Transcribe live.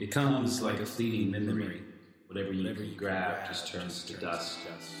It comes like a fleeting memory. Whatever you grab just turns to dust.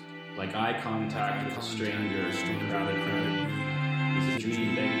 Like eye contact with a stranger in a crowded room is a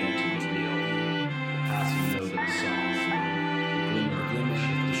dream begging to reveal. The passing note of a song, the glimmer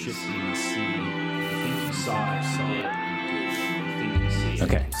of the shifting sea. I think you saw it, I think you see it.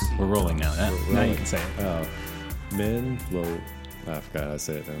 Okay, we're rolling now. Now you can say it. Oh, men will. I forgot how to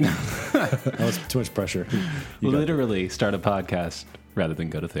say it now. That was too much pressure. You got Literally start a podcast rather than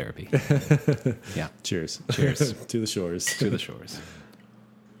go to therapy. Yeah. Cheers. Cheers. To the shores. To the shores.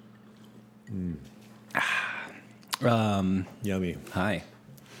 Yummy. Hi.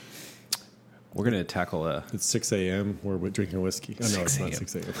 We're going to tackle It's 6 a.m. We're drinking whiskey. Oh, no, 6 it's not a.m.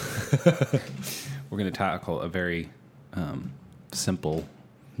 6 a.m. we're going to tackle a very simple,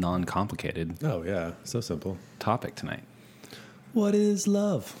 non-complicated Oh, yeah. So simple. topic tonight. What is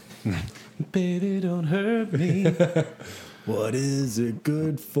love? Baby, don't hurt me. What is it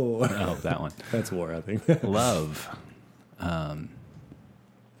good for? Oh, that one. That's war, I think. Love. You want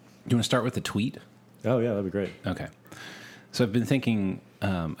to start with the tweet? Oh, yeah, that'd be great. Okay. So I've been thinking,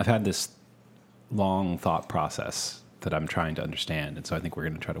 I've had this long thought process that I'm trying to understand. And so I think we're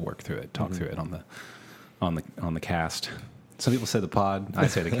going to try to work through it, talk through it on the cast. Some people say the pod, I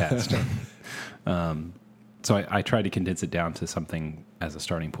say the cast. So I tried to condense it down to something as a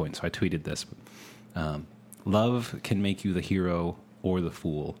starting point. So I tweeted this. Love can make you the hero or the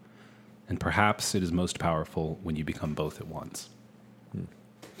fool. And perhaps it is most powerful when you become both at once.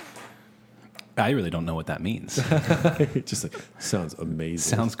 I really don't know what that means. It just sounds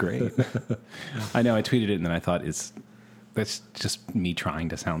amazing. Sounds great. I know. I tweeted it and then I thought, that's just me trying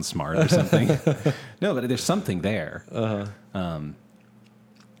to sound smart or something. No, but there's something there.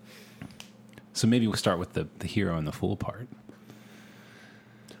 So maybe we'll start with the hero and the fool part.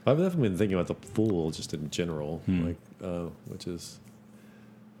 I've definitely been thinking about the fool just in general, which is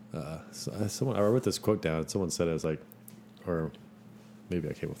someone. I wrote this quote down. Someone said it was like, or maybe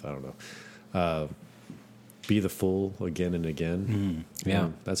I came with, I don't know. Be the fool again and again. Yeah.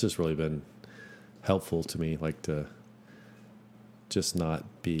 And that's just really been helpful to me, like to just not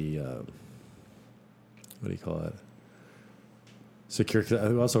be, what do you call it? Secure.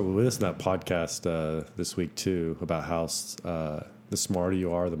 I also listened to that podcast this week too about how the smarter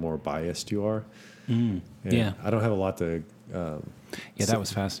you are, the more biased you are. And Yeah. I don't have a lot to That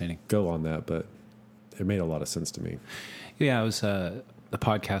was fascinating. go on that, but it made a lot of sense to me. Yeah, it was a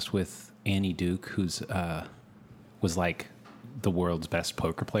podcast with Annie Duke, who's was like the world's best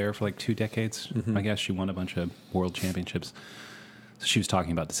poker player for like 2 decades. I guess she won a bunch of world championships. So she was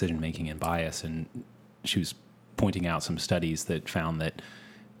talking about decision making and bias, and she was pointing out some studies that found that,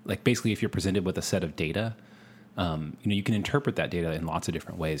 like, basically, if you're presented with a set of data, you can interpret that data in lots of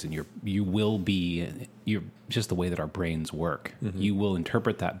different ways, and you're just the way that our brains work. You will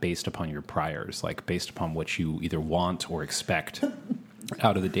interpret that based upon your priors, like based upon what you either want or expect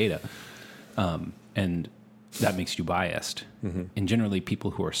out of the data, and that makes you biased. And generally,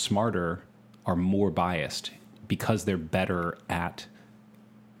 people who are smarter are more biased because they're better at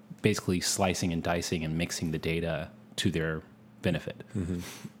basically slicing and dicing and mixing the data to their benefit.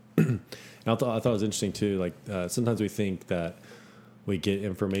 And I thought it was interesting too. Like sometimes we think that we get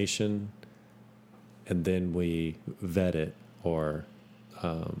information and then we vet it or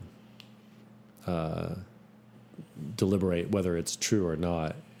deliberate whether it's true or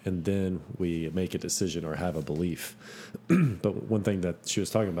not, and then we make a decision or have a belief. But one thing that she was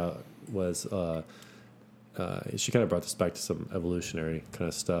talking about was she kind of brought this back to some evolutionary kind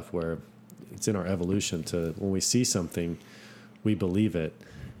of stuff where it's in our evolution to, when we see something, we believe it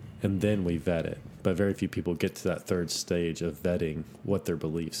and then we vet it. But very few people get to that third stage of vetting what their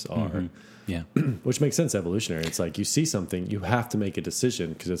beliefs are. Yeah. Which makes sense evolutionary. It's like you see something, you have to make a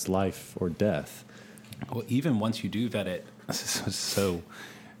decision because it's life or death. Well, even once you do vet it,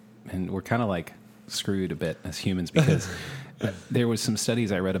 and we're kind of like screwed a bit as humans because there was some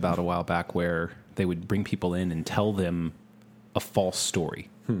studies I read about a while back where they would bring people in and tell them a false story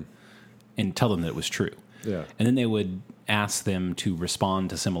and tell them that it was true. Yeah. And then they would ask them to respond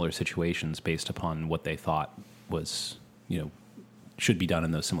to similar situations based upon what they thought was, should be done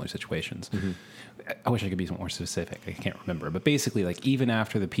in those similar situations. I wish I could be more specific. I can't remember. But basically, like, even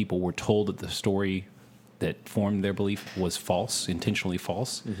after the people were told that the story that formed their belief was false, intentionally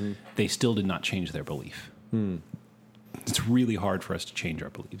false, they still did not change their belief. It's really hard for us to change our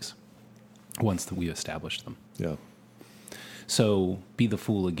beliefs once that we've established them. Yeah. So be the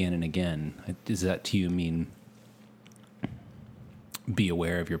fool again and again. Does that to you mean be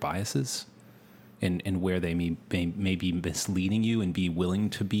aware of your biases and where they may be misleading you, and be willing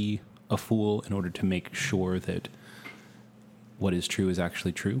to be a fool in order to make sure that what is true is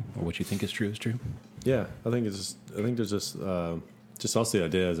actually true, or what you think is true is true? Yeah, I think there's just also the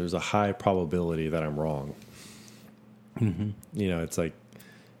idea is there's a high probability that I'm wrong. Mm-hmm. You know, it's like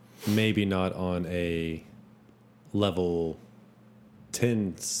maybe not on a level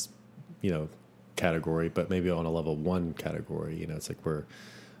 10, category, but maybe on a level 1 category. You know, it's like or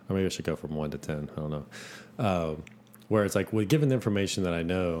maybe I should go from 1 to 10. I don't know. Where it's like, given the information that I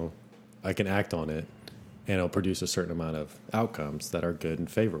know, I can act on it, and it'll produce a certain amount of outcomes that are good and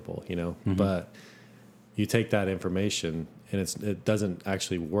favorable. You know, Mm-hmm. but you take that information and it doesn't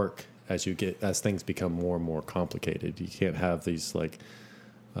actually work as things become more and more complicated. You can't have these like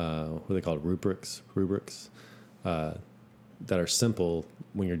what are they called, rubrics that are simple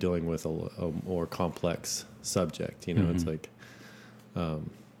when you're dealing with a more complex subject. You know, Mm-hmm. it's like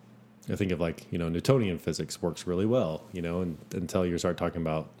I think of like, Newtonian physics works really well, and until you start talking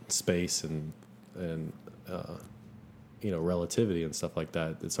about space and relativity and stuff like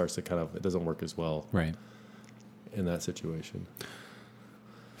that, it starts to it doesn't work as well Right. in that situation.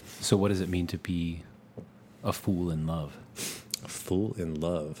 So what does it mean to be a fool in love? A fool in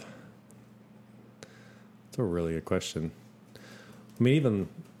love. That's a really good question. Do we want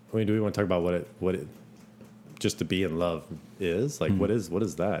to talk about what it just to be in love is? Like, what is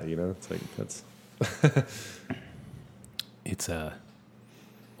that? It's like, It's I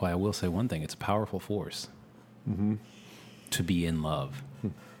will say one thing. It's a powerful force to be in love.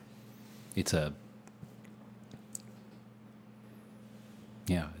 It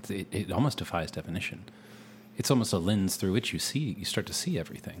almost defies definition. It's almost a lens through which you start to see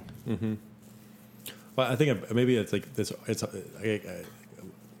everything. Mm-hmm. Well, I think maybe it's like this.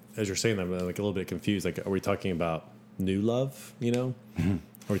 As you're saying that, I'm like a little bit confused. Like, are we talking about new love? Mm-hmm.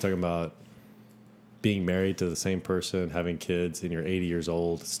 Are we talking about being married to the same person, having kids, and you're 80 years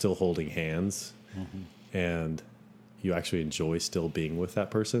old, still holding hands, and you actually enjoy still being with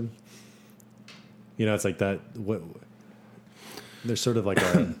that person? It's like that. There's sort of like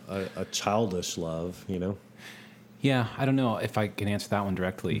a childish love, Yeah, I don't know if I can answer that one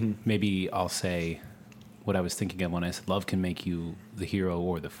directly. Mm-hmm. Maybe I'll say what I was thinking of when I said love can make you the hero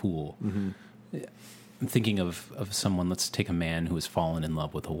or the fool. Mm-hmm. I'm thinking of someone, let's take a man who has fallen in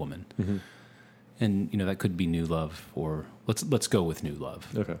love with a woman. Mm-hmm. And, that could be new love, or let's go with new love.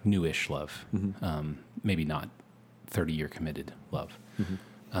 Okay. Newish love. Mm-hmm. Maybe not 30-year committed love.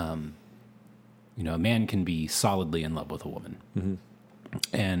 Mm-hmm. A man can be solidly in love with a woman. Mm-hmm.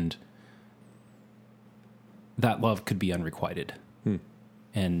 And that love could be unrequited.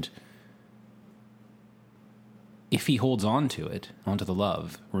 And if he holds on to it, onto the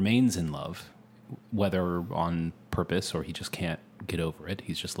love, remains in love, whether on purpose or he just can't get over it,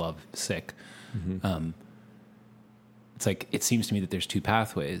 he's just love sick. It's like, it seems to me that there's two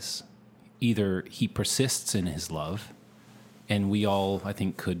pathways. Either he persists in his love, and we all, I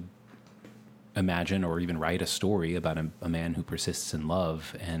think, could imagine or even write a story about a man who persists in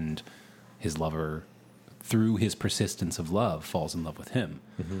love, and his lover, through his persistence of love, falls in love with him.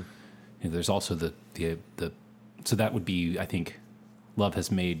 There's also the so that would be, I think, love has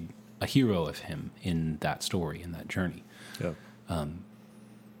made a hero of him in that story, in that journey. Yeah.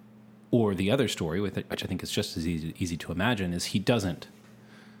 Or the other story, which I think is just as easy to imagine, is he doesn't.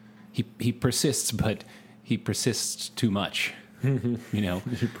 He persists, but he persists too much. You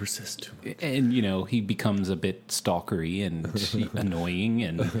persist too much. And, he becomes a bit stalkery and annoying,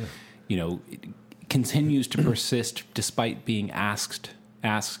 and, continues to persist despite being asked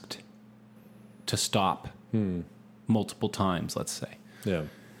to stop multiple times, let's say. Yeah.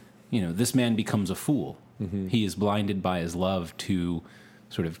 This man becomes a fool. He is blinded by his love to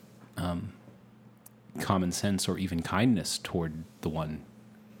sort of common sense or even kindness toward the one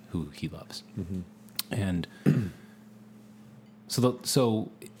who he loves. And so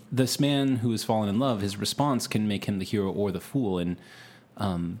this man who has fallen in love, his response can make him the hero or the fool. And,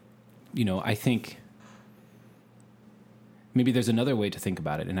 I think maybe there's another way to think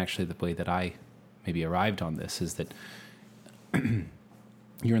about it. And actually the way that I maybe arrived on this is that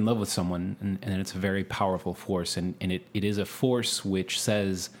you're in love with someone, and it's a very powerful force. And it is a force which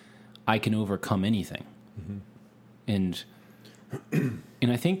says, I can overcome anything. And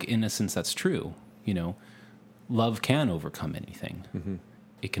I think in a sense that's true. Love can overcome anything.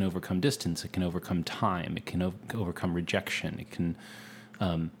 It can overcome distance. It can overcome time. It can overcome rejection. It can,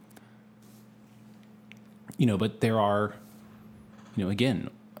 but there are, again,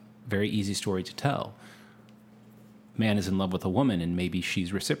 very easy story to tell. Man is in love with a woman, and maybe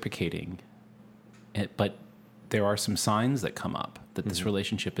she's reciprocating, but there are some signs that come up that this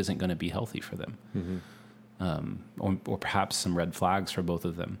relationship isn't going to be healthy for them. or perhaps some red flags for both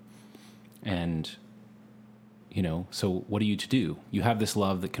of them. And So what are you to do? You have this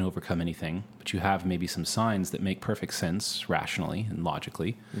love that can overcome anything, but you have maybe some signs that make perfect sense rationally and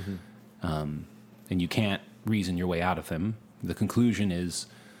logically, and you can't reason your way out of them. The conclusion is,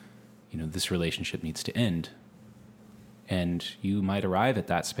 this relationship needs to end, and you might arrive at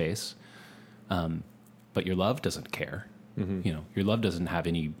that space, but your love doesn't care. Your love is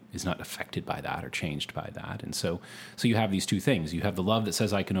not affected by that or changed by that. And so you have these two things. You have the love that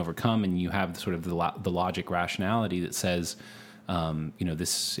says I can overcome, and you have sort of the logic rationality that says,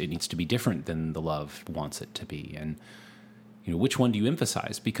 it needs to be different than the love wants it to be. And, which one do you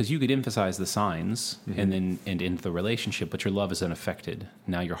emphasize? Because you could emphasize the signs and end the relationship, but your love is unaffected.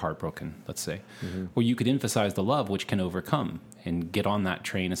 Now you're heartbroken, let's say. Or you could emphasize the love, which can overcome, and get on that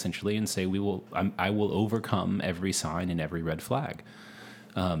train essentially and say, I will overcome every sign and every red flag.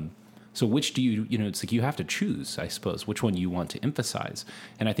 So which do you, it's like you have to choose, I suppose, which one you want to emphasize.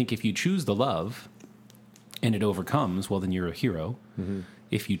 And I think if you choose the love and it overcomes, well, then you're a hero.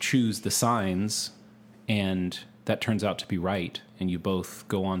 If you choose the signs and that turns out to be right, and you both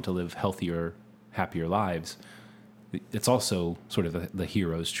go on to live healthier, happier lives, it's also sort of the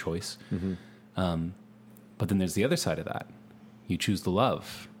hero's choice. But then there's the other side of that. You choose the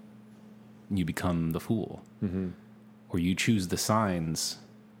love, and you become the fool. Or you choose the signs,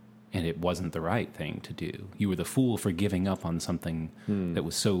 and it wasn't the right thing to do. You were the fool for giving up on something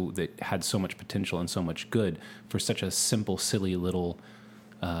that had so much potential and so much good for such a simple, silly little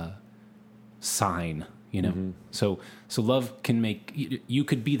sign. So love can make you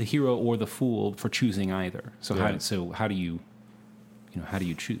could be the hero or the fool for choosing either. So how do you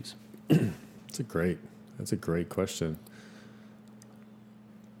choose? That's a great question.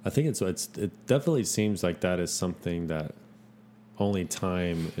 I think it definitely seems like that is something that only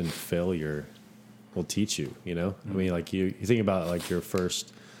time and failure will teach you. I mean, like you think about like your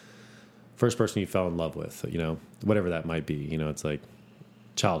first person you fell in love with. Whatever that might be. It's like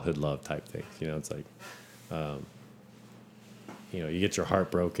childhood love type thing. It's like. You get your heart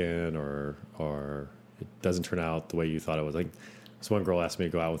broken or it doesn't turn out the way you thought it was. Like this one girl asked me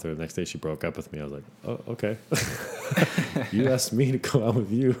to go out with her. The next day she broke up with me. I was like, oh, okay. You asked me to go out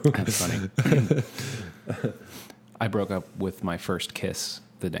with you. That's funny. I broke up with my first kiss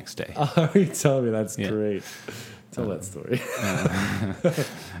the next day. Oh, you telling me? That's great. Tell that story.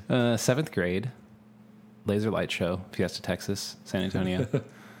 7th grade, laser light show, Fiesta, Texas, San Antonio.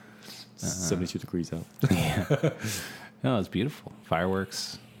 72 degrees out. Yeah. No, it was beautiful.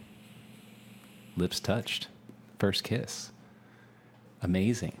 Fireworks. Lips touched. First kiss.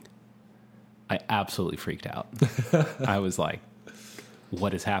 Amazing. I absolutely freaked out. I was like,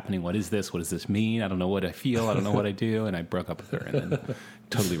 what is happening? What is this? What does this mean? I don't know what I feel. I don't know what I do. And I broke up with her and then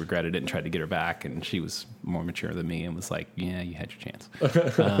totally regretted it and tried to get her back. And she was more mature than me and was like, yeah, you had your chance.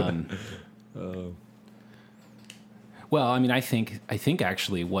 Well, I mean, I think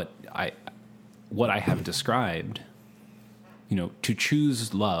actually what I have described, to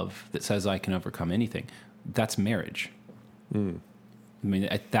choose love that says I can overcome anything, that's marriage. I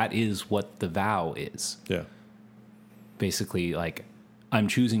mean, that is what the vow is. Yeah. Basically, like, I'm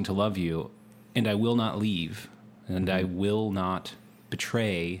choosing to love you, and I will not leave, and I will not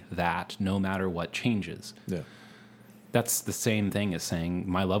betray that no matter what changes. Yeah. That's the same thing as saying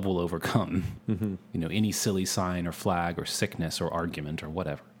my love will overcome, any silly sign or flag or sickness or argument or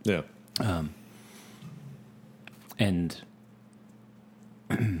whatever. Yeah. And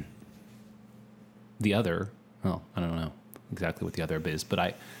the other, well, I don't know exactly what the other is, but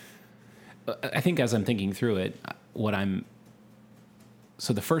I think as I'm thinking through it,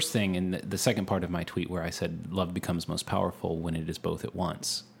 so the first thing in the second part of my tweet where I said love becomes most powerful when it is both at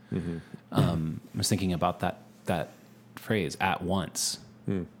once, I was thinking about that phrase at once,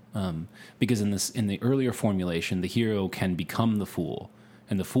 because in the earlier formulation, the hero can become the fool,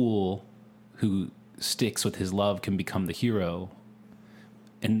 and the fool who sticks with his love can become the hero.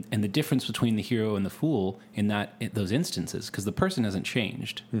 And the difference between the hero and the fool in those instances, because the person hasn't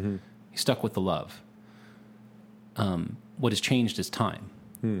changed, he's stuck with the love. What has changed is time.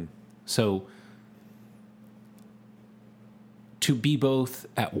 So to be both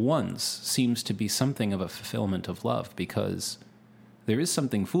at once seems to be something of a fulfillment of love, because there is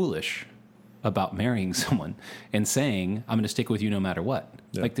something foolish about marrying someone and saying, I'm going to stick with you no matter what.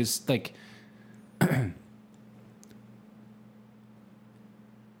 Yeah. Like there's like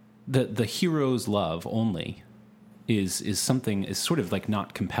the hero's love only is sort of like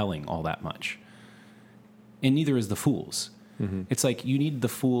not compelling all that much. And neither is the fool's. It's like you need the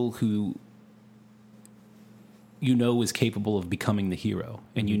fool who is capable of becoming the hero.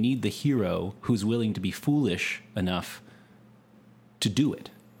 And you need the hero who's willing to be foolish enough to do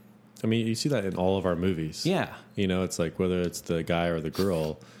it. I mean, you see that in all of our movies. Yeah. You know, it's like whether it's the guy or the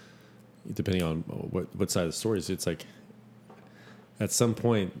girl, depending on what side of the story is, it's like at some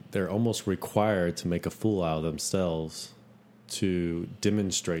point they're almost required to make a fool out of themselves to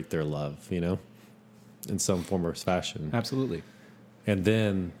demonstrate their love, you know, in some form or fashion. Absolutely. And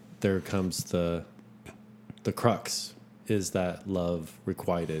then there comes the crux. Is that love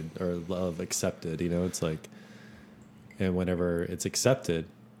requited or love accepted? You know, it's like, and whenever it's accepted,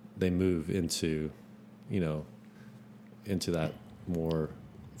 they move into, you know, into that more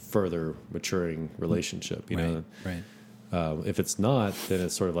further maturing relationship, you know? Right. If it's not, then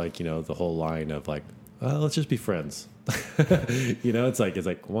it's sort of like, you know, the whole line of like, well, let's just be friends. You know, it's like,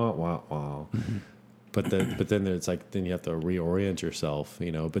 wah, wah, wah. Mm-hmm. But then it's like, then you have to reorient yourself,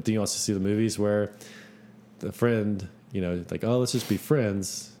 you know, but then you also see the movies where the friend, you know, like, oh, let's just be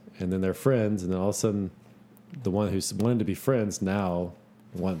friends. And then they're friends. And then all of a sudden the one who's wanted to be friends now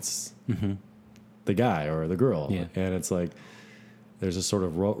wants the guy or the girl. Yeah. And it's like, there's a sort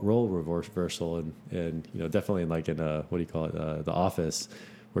of role reversal and, you know, definitely like in what do you call it? The Office,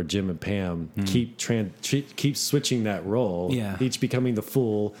 where Jim and Pam keep switching that role, each becoming the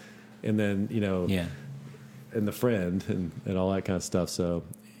fool. And then, you know, and the friend and all that kind of stuff. So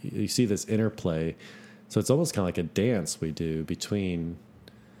you see this interplay. So it's almost kind of like a dance we do between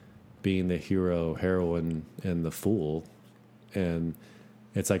being the hero, heroine, and the fool. And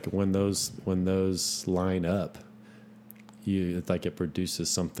it's like when those line up, it's like it produces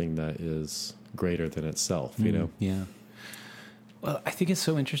something that is greater than itself, you know? Yeah. Well, I think it's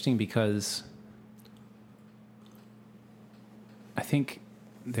so interesting because I think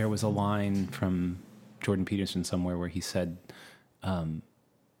there was a line from Jordan Peterson somewhere where he said, when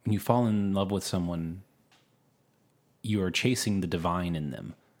you fall in love with someone, you are chasing the divine in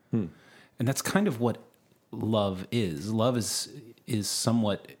them. And that's kind of what love is. Love is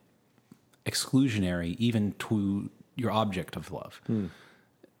somewhat exclusionary even to your object of love.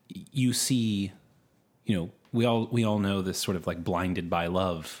 You see, you know, we all know this sort of like blinded by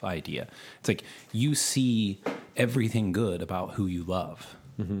love idea. It's like you see everything good about who you love,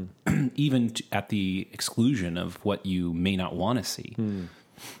 even at the exclusion of what you may not want to see.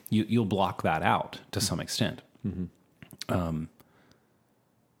 You'll block that out to some extent.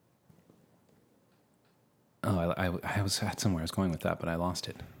 I had somewhere I was going with that, but I lost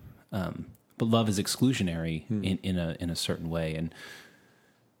it. But love is exclusionary in a certain way, and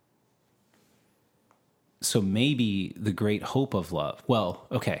so maybe the great hope of love. Well,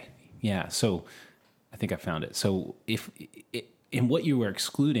 okay, yeah. So I think I found it. So in what you were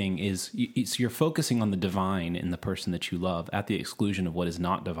excluding is you're focusing on the divine in the person that you love at the exclusion of what is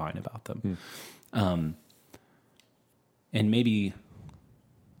not divine about them, and maybe.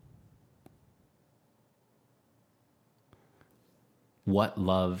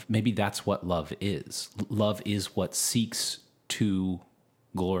 Maybe that's what love is. Love is what seeks to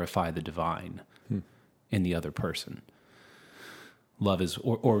glorify the divine in the other person. Love is,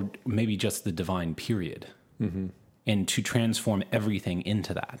 or maybe just the divine period, and to transform everything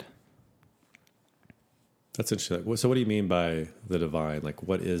into that. That's interesting. So what do you mean by the divine? Like,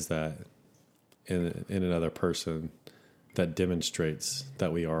 what is that in another person that demonstrates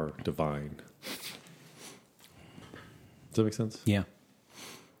that we are divine? Does that make sense? Yeah.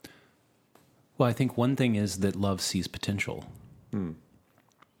 Well, I think one thing is that love sees potential.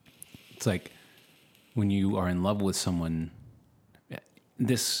 It's like when you are in love with someone,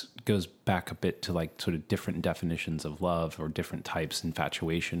 this goes back a bit to like sort of different definitions of love or different types,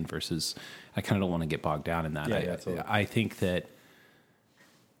 infatuation versus, I kind of don't want to get bogged down in that. Totally. I think that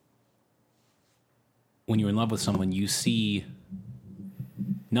when you're in love with someone, you see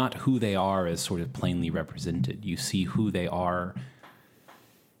not who they are as sort of plainly represented. You see who they are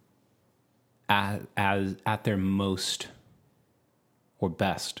as at their most or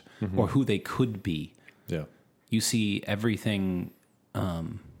best, or who they could be. Yeah. You see everything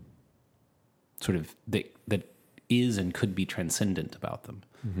sort of that is and could be transcendent about them.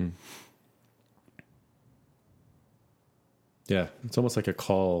 Yeah. It's almost like a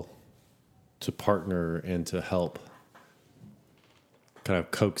call to partner and to help kind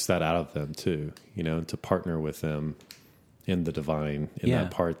of coax that out of them too, you know, to partner with them in the divine, in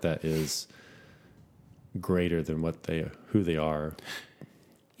that part that is greater than who they are.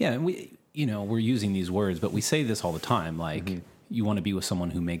 Yeah, and we're using these words, but we say this all the time. Like, you want to be with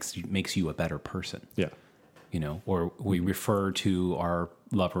someone who makes you a better person. Yeah. You know, or we refer to our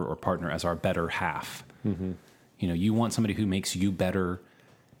lover or partner as our better half. You know, you want somebody who makes you better,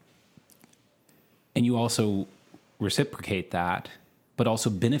 and you also reciprocate that, but also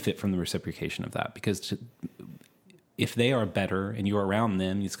benefit from the reciprocation of that, because if they are better and you're around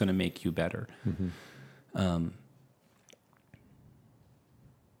them, it's going to make you better.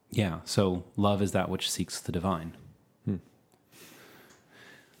 Yeah. So love is that which seeks the divine.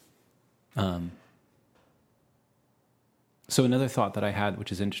 So another thought that I had,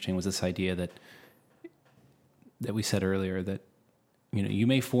 which is interesting, was this idea that we said earlier, that, you know, you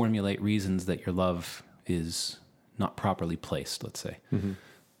may formulate reasons that your love is not properly placed, let's say,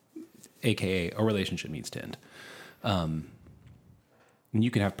 AKA a relationship needs to end. And you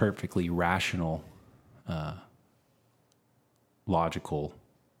can have perfectly rational, logical,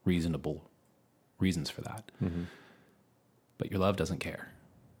 reasonable reasons for that. But your love doesn't care.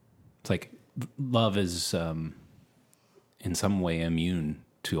 It's like love is in some way immune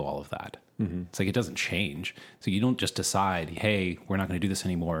to all of that. It's like it doesn't change. So you don't just decide, hey, we're not going to do this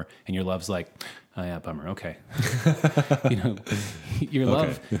anymore. And your love's like, oh yeah, bummer. Okay. You know, your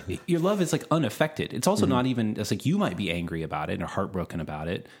love is like unaffected. It's also not even, it's like you might be angry about it or heartbroken about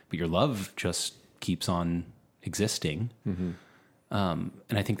it, but your love just keeps on existing. And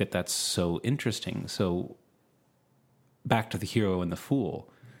I think that that's so interesting. So back to the hero and the fool,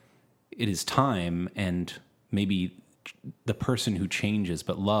 it is time and maybe the person who changes,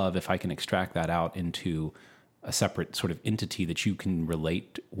 but love, if I can extract that out into a separate sort of entity that you can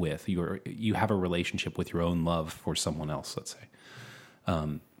relate with, you have a relationship with your own love for someone else, let's say.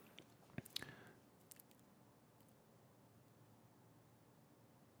 Let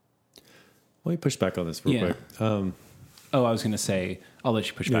me push back on this real quick. I was going to say, I'll let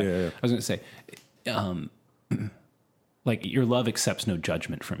you push back. Yeah. I was going to say, like your love accepts no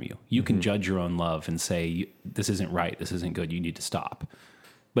judgment from you. You can judge your own love and say, this isn't right, this isn't good, you need to stop.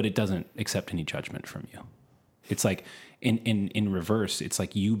 But it doesn't accept any judgment from you. It's like in reverse, it's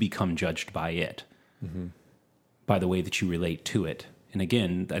like you become judged by it, by the way that you relate to it. And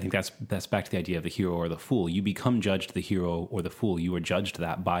again, I think that's back to the idea of the hero or the fool. You become judged the hero or the fool. You are judged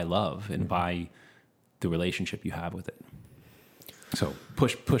that by love and by the relationship you have with it. So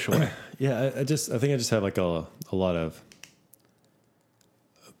push away. Yeah, I think I just have like a lot of,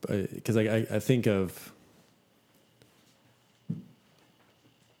 because I think of,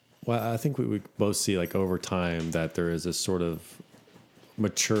 well, I think we both see like over time that there is this sort of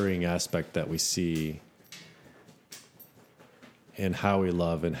maturing aspect that we see in how we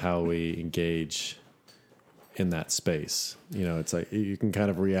love and how we engage in that space. You know, it's like you can kind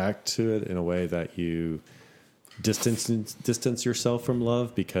of react to it in a way that you distance yourself from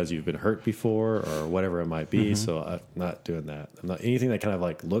love because you've been hurt before or whatever it might be. So I'm not doing that. I'm not anything that kind of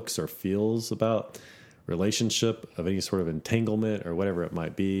like looks or feels about relationship of any sort of entanglement or whatever it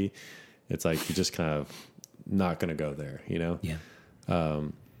might be. It's like you're just kind of not going to go there, you know? Yeah.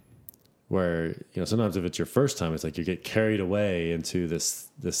 Where, you know, sometimes if it's your first time, it's like you get carried away into this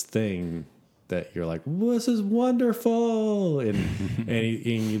thing that you're like, this is wonderful. And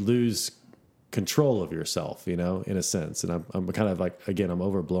you lose control of yourself, you know, in a sense. And I'm kind of like, again, I'm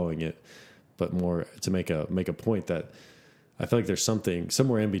overblowing it, but more to make a point that I feel like there's something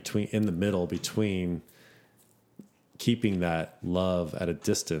somewhere in the middle between keeping that love at a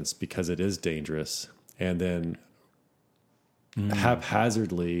distance because it is dangerous, and then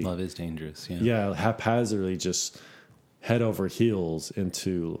haphazardly, love is dangerous. Haphazardly just head over heels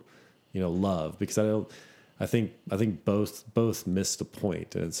into, you know, love, because I think both missed the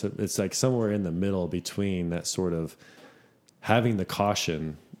point. It's like somewhere in the middle between that sort of having the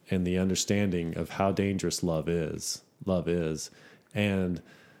caution and the understanding of how dangerous love is, and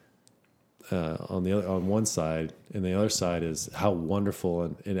on one side, and the other side is how wonderful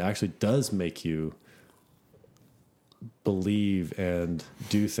and it actually does make you believe and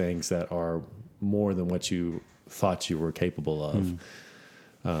do things that are more than what you thought you were capable of.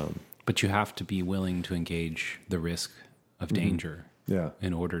 But you have to be willing to engage the risk of danger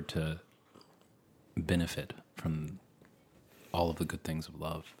in order to benefit from all of the good things of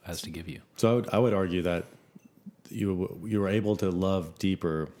love has to give you. So I would argue that you were able to love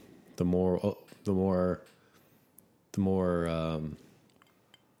deeper the more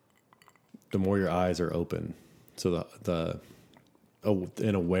your eyes are open. So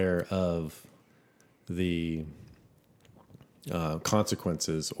and aware of the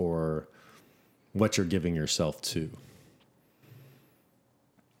consequences or what you're giving yourself to.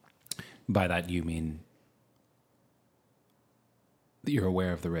 By that you mean that you're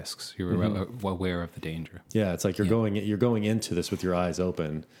aware of the risks. You're aware of the danger. Yeah, it's like you're going into this with your eyes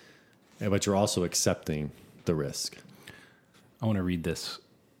open, but you're also accepting the risk. I want to read this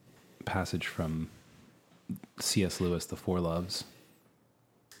passage from C.S. Lewis, The Four Loves,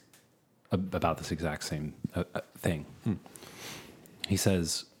 about this exact same thing. He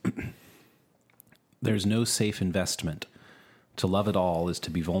says, There's no safe investment. To love at all is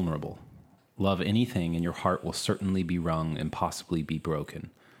to be vulnerable. Love anything, and your heart will certainly be wrung and possibly be broken.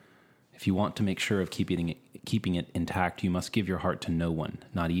 If you want to make sure of keeping it intact, you must give your heart to no one,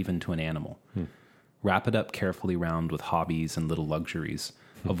 not even to an animal. Wrap it up carefully round with hobbies and little luxuries.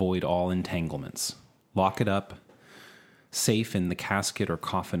 Avoid all entanglements. Lock it up, safe in the casket or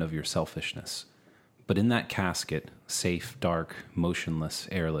coffin of your selfishness. But in that casket, safe, dark, motionless,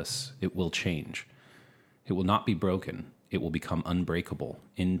 airless, it will change. It will not be broken. It will become unbreakable,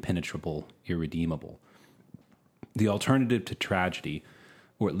 impenetrable, irredeemable. The alternative to tragedy,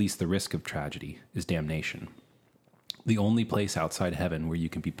 or at least the risk of tragedy, is damnation. The only place outside heaven where you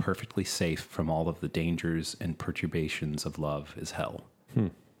can be perfectly safe from all of the dangers and perturbations of love is hell.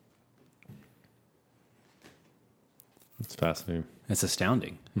 It's fascinating. It's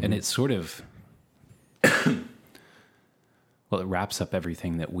astounding. And it's sort of, well, it wraps up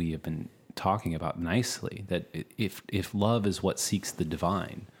everything that we have been talking about nicely, that if love is what seeks the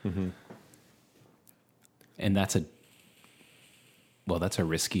divine, and that's a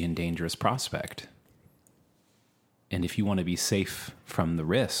risky and dangerous prospect. And if you want to be safe from the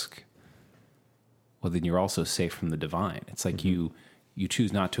risk, well, then you're also safe from the divine. It's like you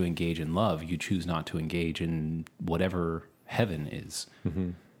choose not to engage in love. You choose not to engage in whatever heaven is.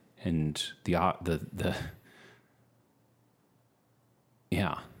 And the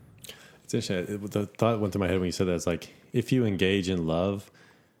yeah. It's interesting. The thought went through my head when you said that. It's like, if you engage in love,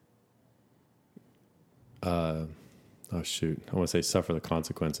 I want to say suffer the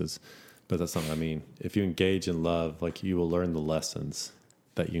consequences, but that's not what I mean. If you engage in love, like, you will learn the lessons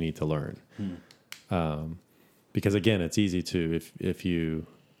that you need to learn. Because again, it's easy to, if you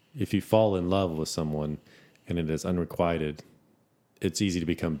fall in love with someone and it is unrequited, it's easy to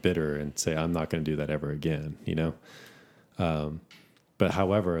become bitter and say, I'm not going to do that ever again, you know? But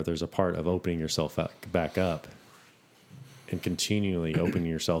however, there's a part of opening yourself back up and continually opening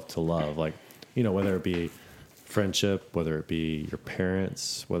yourself to love. Like, you know, whether it be friendship, whether it be your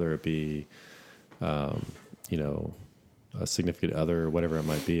parents, whether it be, you know, a significant other, whatever it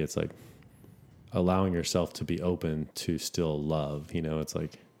might be. It's like allowing yourself to be open to still love, you know, it's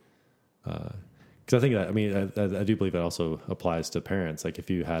like, because I think that, I mean, I do believe that also applies to parents. Like, if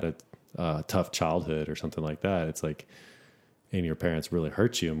you had a tough childhood or something like that, it's like, and your parents really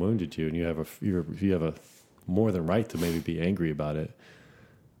hurt you and wounded you, and you have a more than right to maybe be angry about it.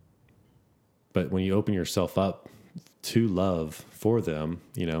 But when you open yourself up to love for them,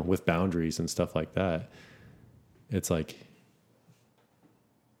 you know, with boundaries and stuff like that, it's like,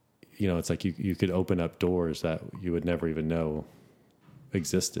 you know, it's like you could open up doors that you would never even know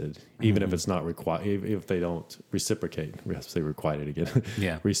existed, even if it's not required, if they don't reciprocate. We have to say requited again.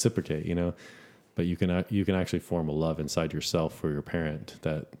 Yeah. Reciprocate, you know. But you can actually form a love inside yourself for your parent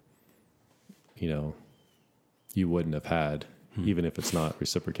that, you know, you wouldn't have had, even if it's not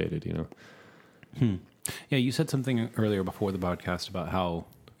reciprocated, you know. Yeah, you said something earlier before the podcast about how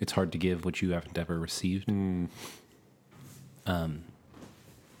it's hard to give what you haven't ever received. And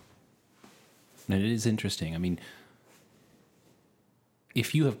it is interesting. I mean,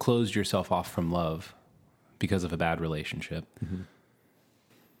 if you have closed yourself off from love because of a bad relationship,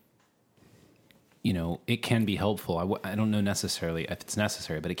 you know, it can be helpful. I don't know necessarily if it's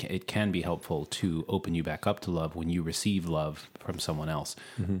necessary, but it can be helpful to open you back up to love when you receive love from someone else.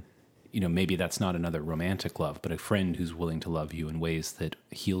 You know, maybe that's not another romantic love, but a friend who's willing to love you in ways that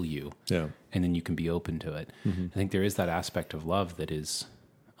heal you. Yeah. And then you can be open to it. I think there is that aspect of love that is,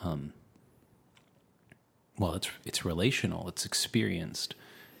 well, it's relational, it's experienced.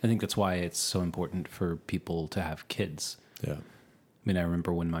 I think that's why it's so important for people to have kids. Yeah. I mean, I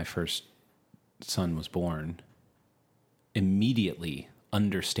remember when my first son was born, immediately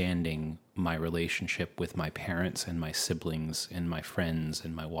understanding my relationship with my parents and my siblings and my friends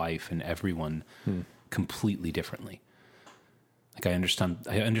and my wife and everyone completely differently. Like, I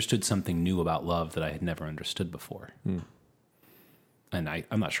understood something new about love that I had never understood before. And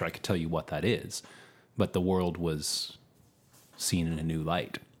I'm not sure I could tell you what that is, but the world was seen in a new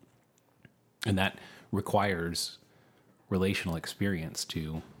light. And that requires relational experience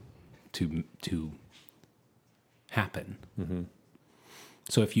to happen.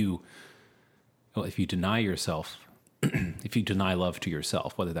 So if you deny yourself, if you deny love to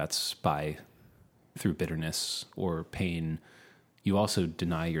yourself, whether that's through bitterness or pain, you also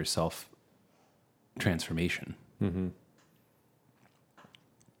deny yourself transformation.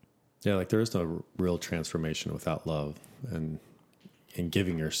 Yeah, like, there is no real transformation without love, and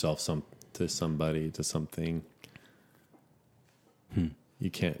giving yourself to somebody, to something.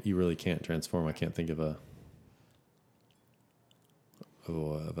 You really can't transform. I can't think of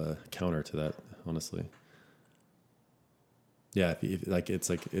of a counter to that, honestly. Yeah, it's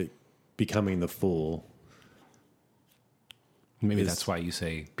like becoming the fool. Maybe that's why you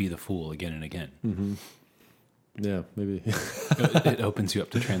say "be the fool" again and again. Mm-hmm. Yeah, maybe. It opens you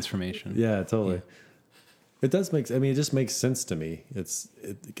up to transformation. Yeah, totally. Yeah. It does make. I mean, it just makes sense to me. Because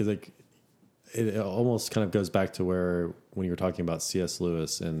like it almost kind of goes back to where when you were talking about C.S.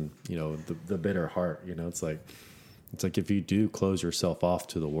 Lewis and the bitter heart. It's like if you do close yourself off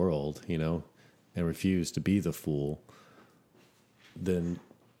to the world, and refuse to be the fool, then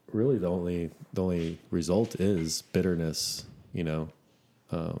really the only result is bitterness,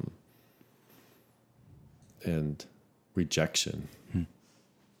 and rejection.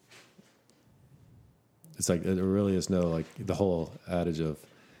 It's like there really is no, like, the whole adage of,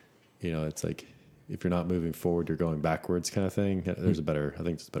 it's like if you're not moving forward, you're going backwards kind of thing. I think there's a better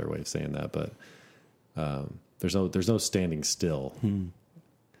way of saying that, but there's no standing still.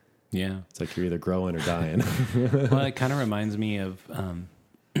 Yeah, it's like you're either growing or dying. Well, it kind of reminds me of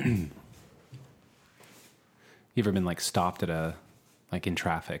you ever been like stopped at in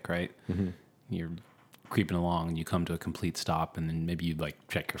traffic, right? Mm-hmm. You're creeping along and you come to a complete stop, and then maybe you like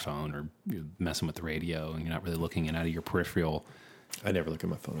check your phone or you're messing with the radio and you're not really looking in out of your peripheral. I never look at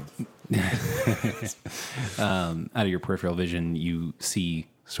my phone. Out of your peripheral vision, you see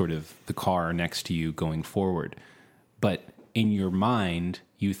sort of the car next to you going forward, but in your mind,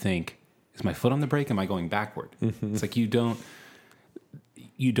 you think, "Is my foot on the brake? Am I going backward?" Mm-hmm. It's like you don't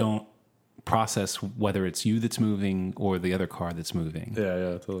process whether it's you that's moving or the other car that's moving.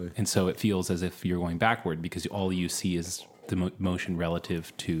 Yeah, totally. And so it feels as if you're going backward because all you see is the motion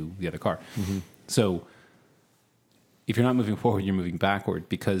relative to the other car. Mm-hmm. So if you're not moving forward, you're moving backward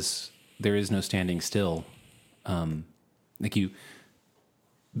because there is no standing still.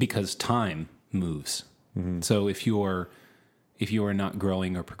 Because time moves. Mm-hmm. So if you are not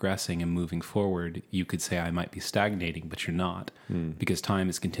growing or progressing and moving forward, you could say, I might be stagnating, but you're not, because time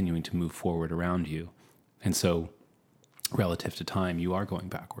is continuing to move forward around you. And so relative to time, you are going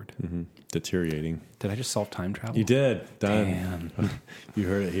backward. Mm-hmm. Deteriorating. Did I just solve time travel? You did. Done. Damn. You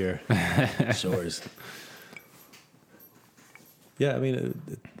heard it here. Shores. Yeah, I mean,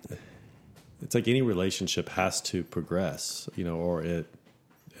 it's like any relationship has to progress, or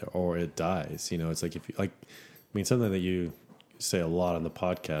it dies. It's like something that you say a lot on the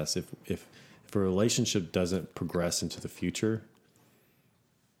podcast. If a relationship doesn't progress into the future,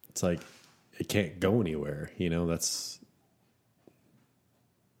 it's like it can't go anywhere. I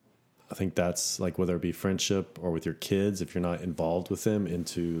think that's like whether it be friendship or with your kids, if you're not involved with them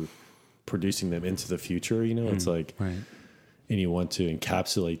into producing them into the future, it's like, right. And you want to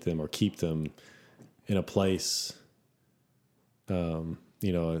encapsulate them or keep them in a place. I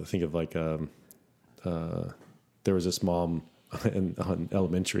think of like there was this mom on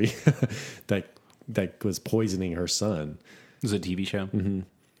elementary that was poisoning her son. It was a TV show. Mm-hmm.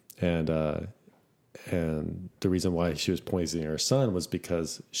 And the reason why she was poisoning her son was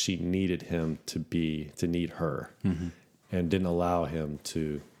because she needed him to need her, mm-hmm. and didn't allow him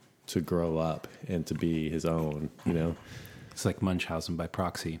to grow up and to be his own, It's like Munchausen by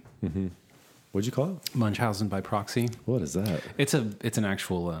proxy. Mm-hmm. What'd you call it? Munchausen by proxy. What is that? It's an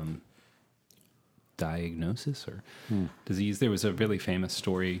actual diagnosis or disease. There was a really famous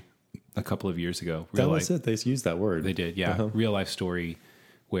story a couple of years ago. That was it. They used that word. They did, yeah. Uh-huh. Real life story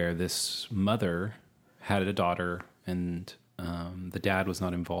where this mother had a daughter and the dad was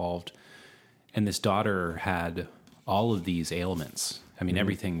not involved. And this daughter had all of these ailments. I mean,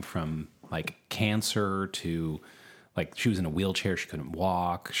 everything from like cancer to like she was in a wheelchair. She couldn't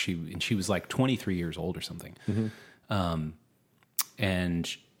walk. She was like 23 years old or something. Mm-hmm.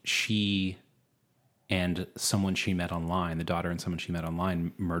 And she and someone she met online, the daughter and someone she met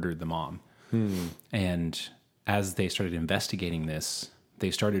online, murdered the mom. And as they started investigating this,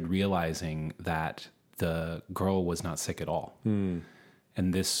 they started realizing that the girl was not sick at all. And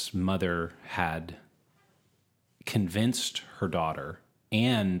this mother had convinced her daughter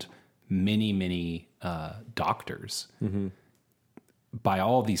and many, many doctors by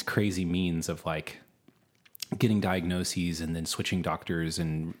all these crazy means of like getting diagnoses and then switching doctors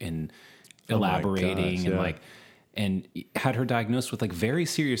and elaborating and had her diagnosed with like very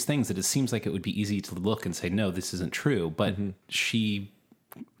serious things that it seems like it would be easy to look and say, no, this isn't true. But she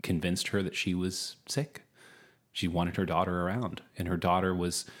convinced her that she was sick. She wanted her daughter around, and her daughter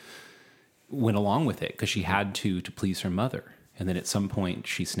went along with it because she had to please her mother. And then at some point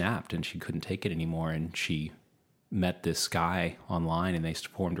she snapped and she couldn't take it anymore. And she met this guy online and they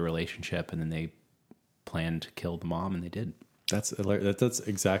formed a relationship, and then they planned to kill the mom, and they did. That's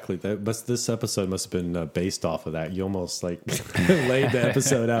exactly that. But this episode must have been based off of that. You almost like laid the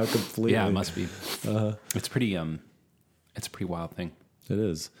episode out completely. Yeah, it must be. It's pretty. It's a pretty wild thing. It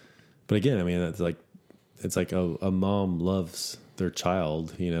is. But again, I mean, it's like a mom loves their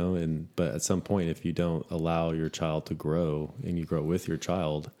child, you know, but at some point, if you don't allow your child to grow and you grow with your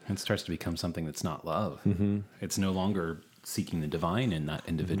child, it starts to become something that's not love. Mm-hmm. It's no longer seeking the divine in that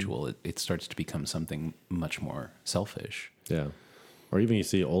individual. Mm-hmm. It starts to become something much more selfish. Yeah. Or even you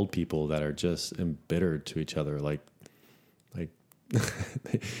see old people that are just embittered to each other, like they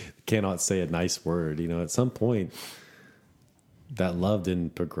cannot say a nice word. You know, at some point, that love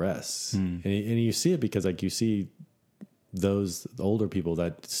didn't progress. And you see it because, like, you see those older people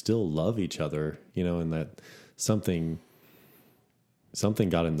that still love each other, you know, and that something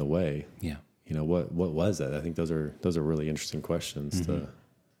got in the way. Yeah. You know, what was that? I think those are really interesting questions. Mm-hmm.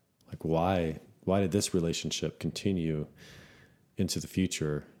 Like, why did this relationship continue into the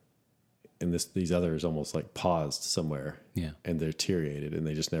future, and these others almost like paused somewhere, Yeah. and they deteriorated, and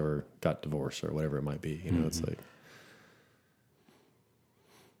they just never got divorced or whatever it might be. You know, it's like,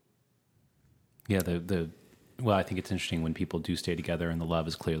 yeah. Well, I think it's interesting when people do stay together and the love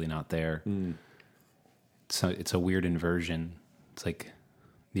is clearly not there. So it's a weird inversion. It's like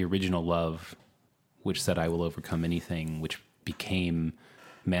the original love, which said, "I will overcome anything," which became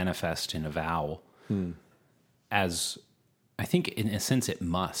manifest in a vow, as I think in a sense it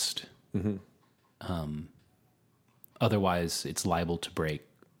must. Otherwise, it's liable to break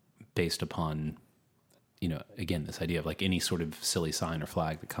based upon, you know, again, this idea of like any sort of silly sign or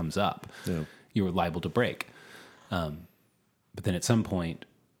flag that comes up, you're liable to break. But then at some point,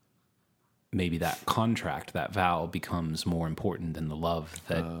 maybe that contract, that vow becomes more important than the love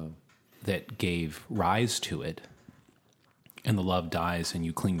that gave rise to it. And the love dies and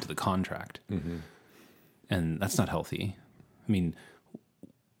you cling to the contract. And that's not healthy. I mean,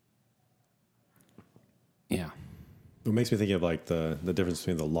 yeah. it makes me think of like the difference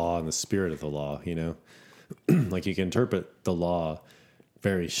between the law and the spirit of the law, you know, like you can interpret the law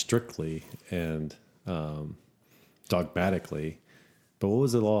very strictly and dogmatically, but what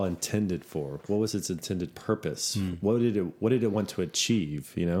was the law intended for? What was its intended purpose? What did it want to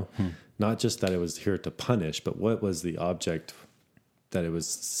achieve? You know, not just that it was here to punish, but what was the object that it was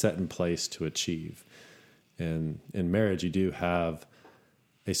set in place to achieve? And in marriage, you do have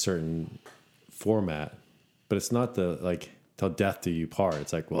a certain format, but it's not the like till death do you part.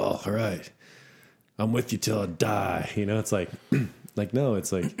 It's like, well, all right, I'm with you till I die. You know, it's like, like no,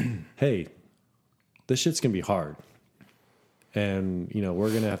 it's like, hey, this shit's gonna be hard, and you know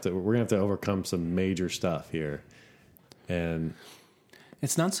we're gonna have to overcome some major stuff here, and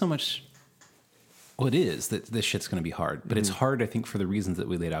it's not so much. Well, it is that this shit's going to be hard, but it's hard, I think, for the reasons that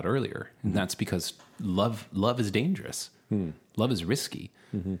we laid out earlier, and that's because love is dangerous. Love is risky.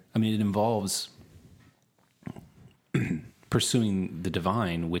 I mean, it involves pursuing the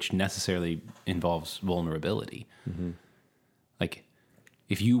divine, which necessarily involves vulnerability. Like,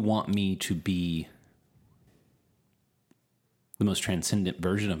 if you want me to be the most transcendent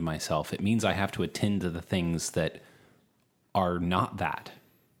version of myself, it means I have to attend to the things that are not that.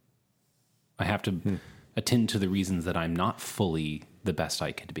 I have to attend to the reasons that I'm not fully the best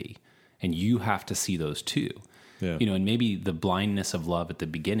I could be. And you have to see those too. Yeah. You know, and maybe the blindness of love at the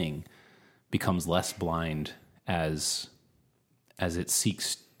beginning becomes less blind as it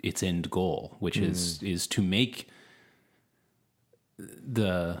seeks its end goal, which is to make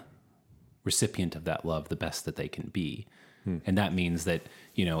the recipient of that love the best that they can be. And that means that,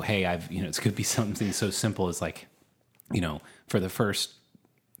 you know, hey, it could be something so simple as like, you know, for the first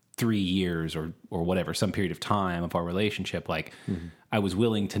 3 years or whatever, some period of time of our relationship, like I was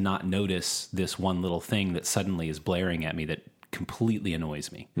willing to not notice this one little thing that suddenly is blaring at me that completely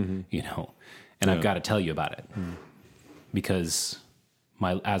annoys me, you know, and I've got to tell you about it because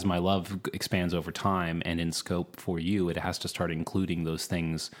as my love expands over time and in scope for you, it has to start including those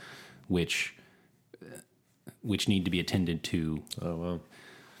things which need to be attended to. oh wow.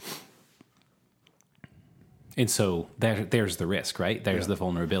 And so there's the risk, right? There's the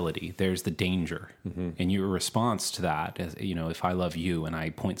vulnerability. There's the danger. And your response to that is, you know, if I love you and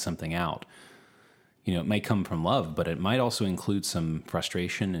I point something out, you know, it may come from love, but it might also include some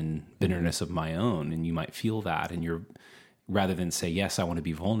frustration and bitterness of my own. And you might feel that. And rather than say, yes, I want to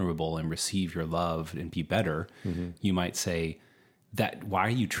be vulnerable and receive your love and be better, you might say, why are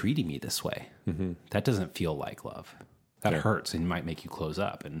you treating me this way? That doesn't feel like love. That hurts and might make you close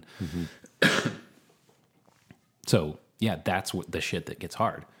up. And so, yeah, that's what the shit that gets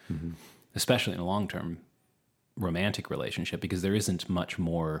hard, especially in a long-term romantic relationship, because there isn't much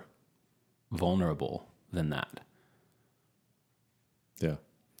more vulnerable than that. Yeah.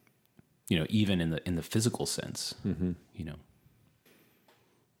 Even in the physical sense,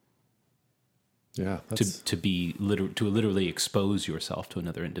 Yeah. to literally expose yourself to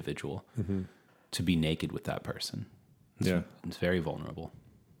another individual, to be naked with that person. It's very vulnerable.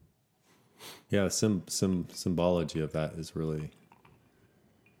 Yeah. Symbology of that is really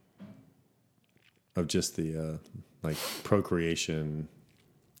of just the like procreation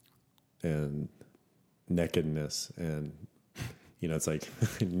and nakedness, and it's like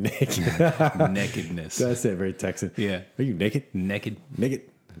naked. Nakedness. That's it. Very Texan. Yeah. Are you naked? Naked.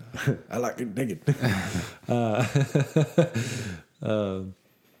 I like it naked.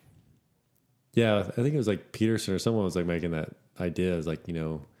 Yeah, I think it was like Peterson or someone was like making that idea. Is like,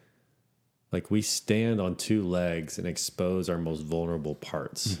 like we stand on two legs and expose our most vulnerable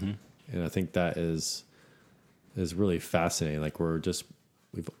parts. And I think that is really fascinating. Like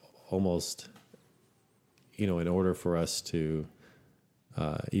we've almost, in order for us to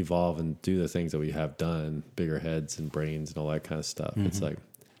evolve and do the things that we have done, bigger heads and brains and all that kind of stuff. It's like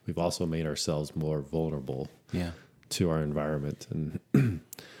we've also made ourselves more vulnerable to our environment. And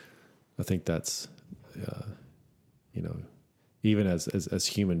I think that's, even as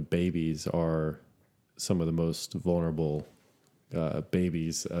human babies are some of the most vulnerable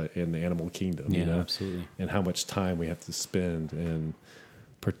babies in the animal kingdom. Absolutely. And how much time we have to spend in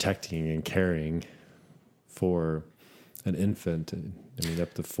protecting and caring for an infant.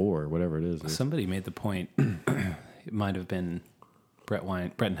 Up to 4, whatever it is. Somebody made the point. It might have been Brett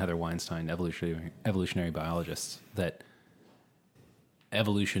and Heather Weinstein, evolutionary biologists, that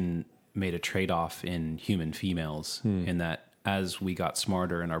evolution made a trade-off in human females, in that as we got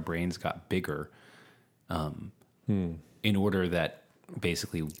smarter and our brains got bigger, in order that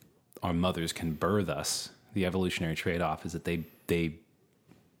basically our mothers can birth us, the evolutionary trade-off is that they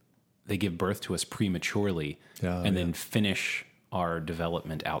give birth to us prematurely and then finish our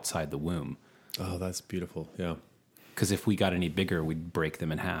development outside the womb. Oh, that's beautiful. Yeah. Because if we got any bigger, we'd break them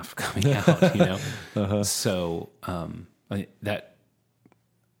in half coming out, So I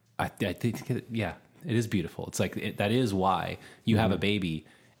think, it is beautiful. It's like, that is why you have a baby,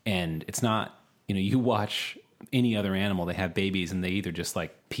 and it's not, you watch any other animal, they have babies and they either just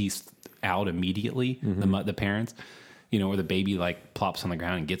like piece out immediately, the parents, or the baby like plops on the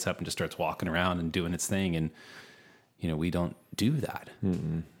ground and gets up and just starts walking around and doing its thing. And, we don't do that.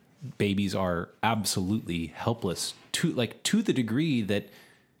 Babies are absolutely helpless to the degree that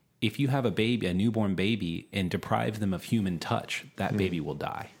if you have a newborn baby, and deprive them of human touch, that baby will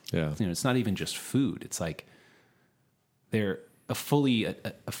die. Yeah. It's not even just food. It's like they're a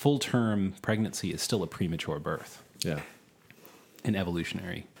full term pregnancy is still a premature birth. Yeah. In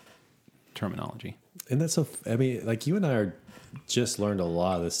evolutionary terminology. And that's like you and I are just learned a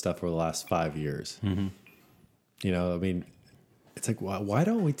lot of this stuff over the last 5 years. It's like, why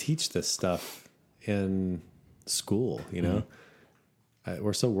don't we teach this stuff in school?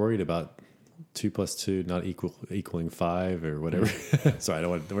 We're so worried about 2 + 2 not equaling 5 or whatever. Sorry,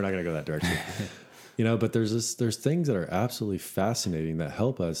 we're not going to go that direction. But there's things that are absolutely fascinating that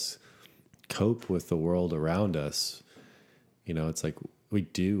help us cope with the world around us. It's like we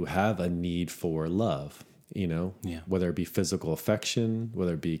do have a need for love, whether it be physical affection,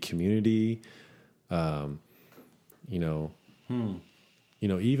 whether it be community,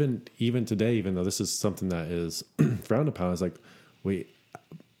 even today, even though this is something that is frowned upon, it's like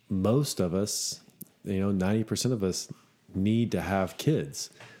most of us, 90% of us need to have kids.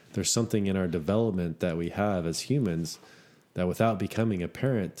 There's something in our development that we have as humans that without becoming a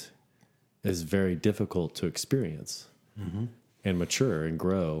parent is very difficult to experience and mature and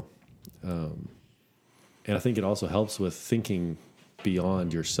grow. And I think it also helps with thinking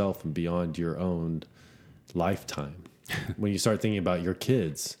beyond yourself and beyond your own lifetime. When you start thinking about your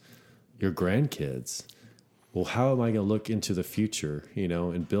kids, your grandkids, well, how am I going to look into the future,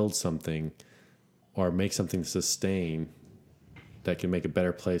 and build something or make something sustain that can make a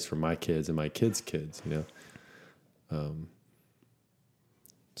better place for my kids and my kids' kids,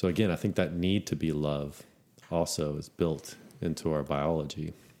 So again, I think that need to be love also is built into our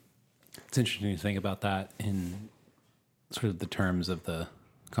biology. It's interesting to think about that in sort of the terms of the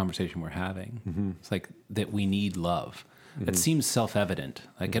conversation we're having. It's like that we need love. That seems self-evident.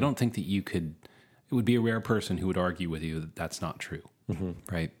 Like I don't think that it would be a rare person who would argue with you that that's not true,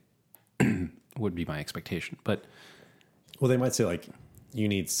 right? Would be my expectation. But well, they might say like, you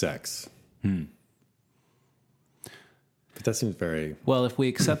need sex. But that seems very... Well, if we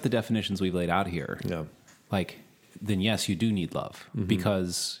accept the definitions we've laid out here, Yeah. Then yes, you do need love,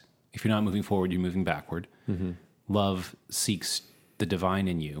 because if you're not moving forward, you're moving backward. Love seeks the divine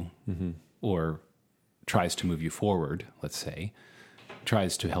in you, or tries to move you forward, let's say.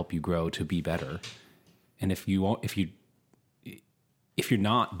 tries to help you grow to be better. And if you're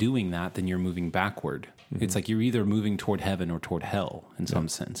not doing that, then you're moving backward. Mm-hmm. It's like you're either moving toward heaven or toward hell in some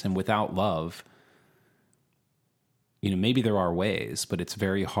sense. And without love, maybe there are ways, but it's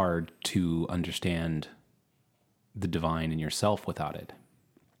very hard to understand the divine in yourself without it,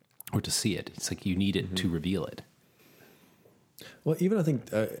 or to see it. It's like you need it to reveal it. Well, even I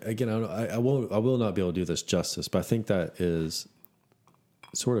think again, I will not be able to do this justice, but I think that is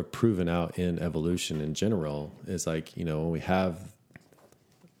sort of proven out in evolution in general. Is like, when we have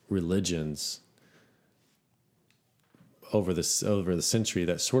religions over the century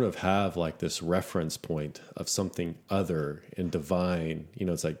that sort of have like this reference point of something other and divine.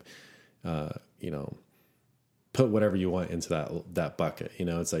 It's like, put whatever you want into that bucket.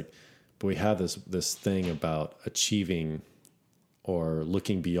 It's like, but we have this thing about achieving or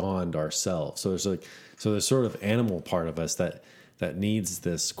looking beyond ourselves. So there's sort of animal part of us that needs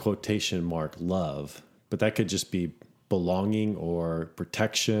this quotation mark love, but that could just be belonging or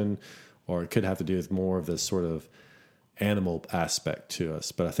protection, or it could have to do with more of this sort of animal aspect to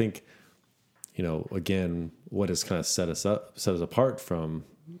us. But I think, again, what has kind of set us apart from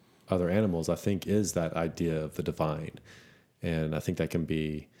other animals, I think, is that idea of the divine. And I think that can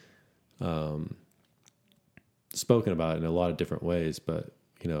be spoken about in a lot of different ways. But,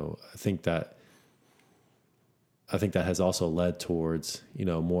 I think that has also led towards,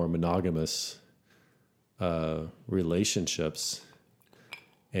 more monogamous relationships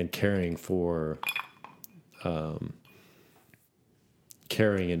and caring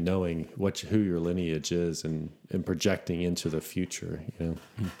and knowing who your lineage is and projecting into the future.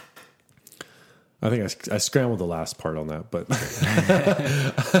 I think I scrambled the last part on that, but I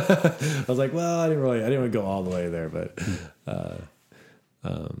was like, well, I didn't really go all the way there, but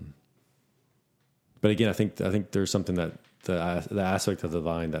again, I think there's something that the aspect of the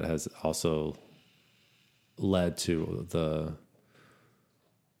divine that has also led to the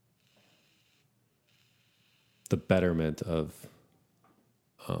betterment of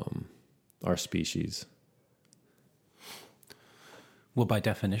our species. Well, by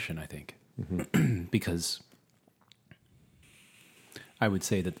definition, I think, because I would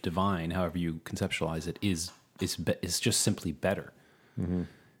say that the divine, however you conceptualize it, is just simply better. Mm-hmm.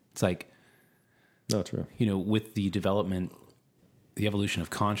 It's like, no, true. With the evolution of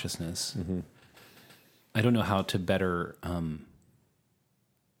consciousness, I don't know how to better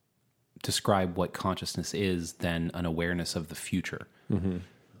describe what consciousness is than an awareness of the future. Mm-hmm.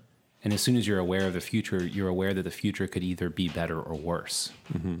 And as soon as you're aware of the future, you're aware that the future could either be better or worse.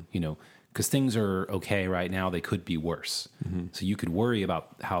 Mm-hmm. Because things are okay right now, they could be worse. Mm-hmm. So you could worry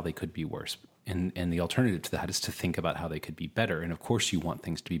about how they could be worse. And the alternative to that is to think about how they could be better. And of course you want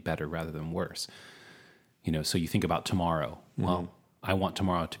things to be better rather than worse. So you think about tomorrow. Mm-hmm. Well, I want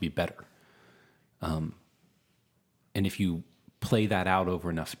tomorrow to be better. And if you play that out over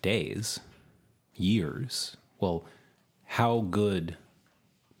enough days, years, well, how good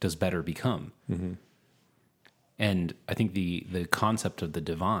does better become? Mm-hmm. And I think the concept of the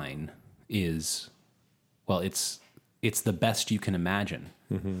divine is, well, it's the best you can imagine.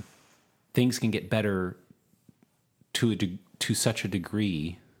 Mm-hmm. Things can get better to such a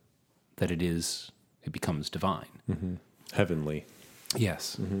degree that it becomes divine. Mm-hmm. Heavenly.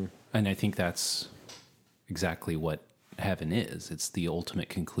 Yes. Mm-hmm. And I think that's exactly what heaven is. It's the ultimate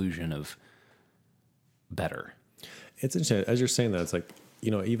conclusion of better. It's interesting. As you're saying that, it's like,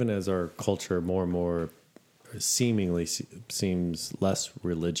 even as our culture more and more seemingly seems less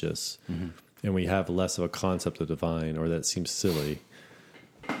religious, mm-hmm. and we have less of a concept of divine, or that seems silly,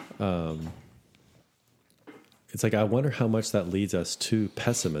 it's like, I wonder how much that leads us to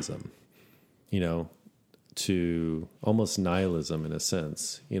pessimism, to almost nihilism in a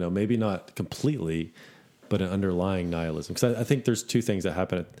sense, maybe not completely, but an underlying nihilism. Because I think there's two things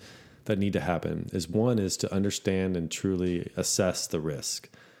that need to happen. One is to understand and truly assess the risk.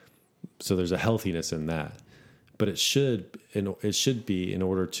 So there's a healthiness in that, but it should be in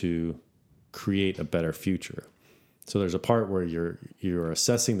order to create a better future. So there's a part where you're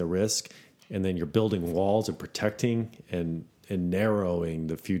assessing the risk, and then you're building walls and protecting and narrowing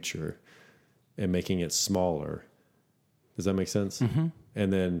the future and making it smaller. Does that make sense? Mm-hmm.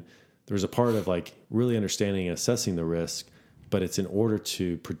 And then there's a part of like really understanding and assessing the risk, but it's in order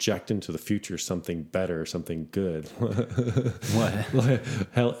to project into the future something better, something good. What?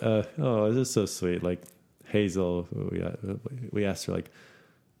 This is so sweet. Like Hazel, we asked her like,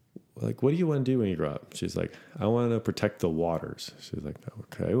 what do you want to do when you grow up? She's like, I want to protect the waters. She's like,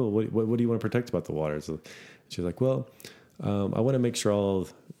 okay, well, what do you want to protect about the waters? She's like, well, I want to make sure all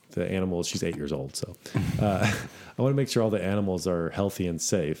of the animals. She's 8 years old, so I want to make sure all the animals are healthy and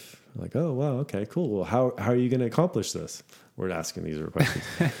safe. I'm like, oh wow, okay, cool. Well, how are you going to accomplish this? We're asking these questions,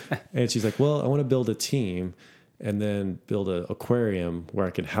 and she's like, well, I want to build a team. And then build an aquarium where I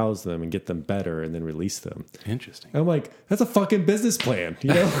can house them and get them better and then release them. Interesting. I'm like, that's a fucking business plan,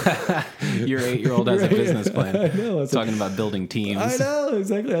 you know? Your 8-year-old has a business plan. I know. Talking about building teams. I know,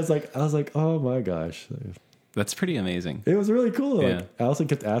 exactly. I was like, oh my gosh. That's pretty amazing. It was really cool. Yeah. Like, Allison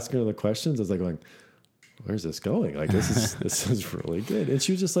kept asking her the questions. I was like going, where's this going? Like, this is really good. And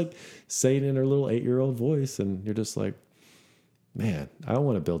she was just like saying in her little 8-year-old voice. And you're just like, man, I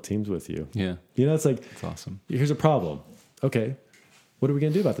want to build teams with you. Yeah. You know, it's like, That's awesome. Here's a problem. Okay. What are we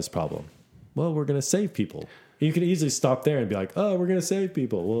going to do about this problem? Well, we're going to save people. You can easily stop there and be like, oh, we're going to save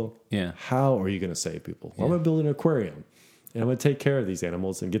people. Well, Yeah. how are you going to save people? Well, I'm going to build an aquarium and I'm going to take care of these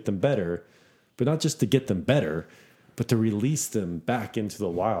animals and get them better, but not just to get them better, but to release them back into the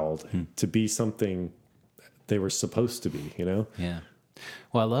wild to be something they were supposed to be, you know? Yeah.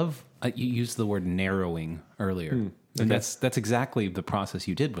 Well, I love, you used the word narrowing earlier. And that's exactly the process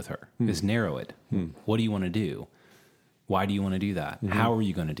you did with her, is narrow it. What do you want to do? Why do you want to do that? How are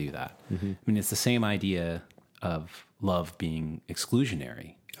you going to do that? I mean, it's the same idea of love being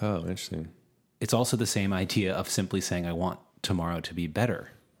exclusionary. Oh, interesting. It's also the same idea of simply saying, I want tomorrow to be better.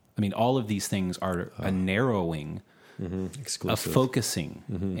 I mean, all of these things are a narrowing, a Exclusive. focusing.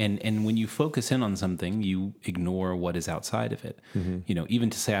 And when you focus in on something, you ignore what is outside of it. You know,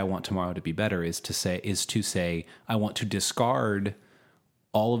 even to say I want tomorrow to be better is to say I want to discard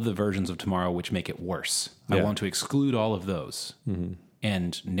all of the versions of tomorrow which make it worse. I Yeah. want to exclude all of those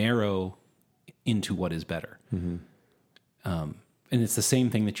and narrow into what is better. And it's the same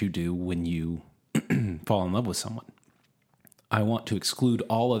thing that you do when you fall in love with someone. I want to exclude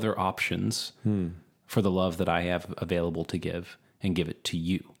all other options for the love that I have available to give and give it to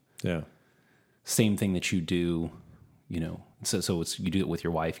you. Yeah. Same thing that you do, you know, so it's, you do it with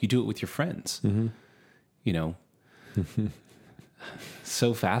your wife, you do it with your friends, you know,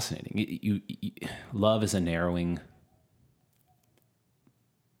 so fascinating. You love is a narrowing.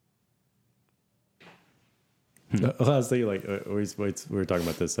 I was thinking, like, we were talking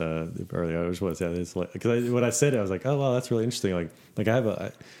about this earlier. I just want to say this because when I said it, I was like, oh wow, that's really interesting. Like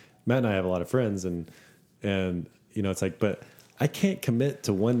Matt and I have a lot of friends, and you know, it's like, but I can't commit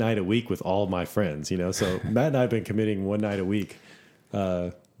to one night a week with all my friends, you know. So Matt and I have been committing one night a week.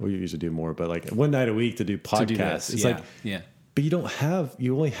 We usually do more, but like one night a week to do podcasts. To do this, it's yeah, like, yeah. but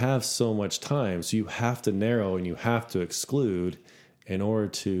you only have so much time, so you have to narrow and you have to exclude in order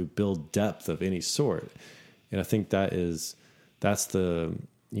to build depth of any sort. And I think that's the,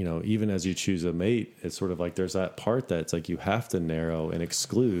 you know, even as you choose a mate, it's sort of like there's that part that's like you have to narrow and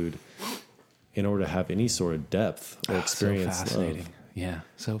exclude in order to have any sort of depth or experience. So fascinating. Yeah,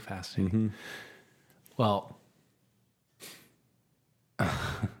 so fascinating. Well, I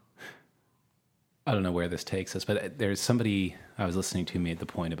don't know where this takes us, but there's somebody I was listening to made the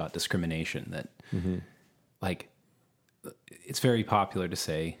point about discrimination that, like, it's very popular to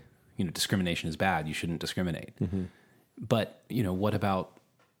say, you know, discrimination is bad. You shouldn't discriminate. But, you know, what about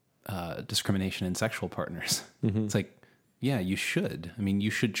discrimination in sexual partners? It's like, yeah, you should. I mean, you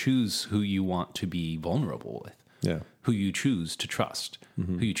should choose who you want to be vulnerable with. Yeah. Who you choose to trust,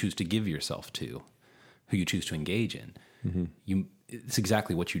 who you choose to give yourself to, who you choose to engage in. It's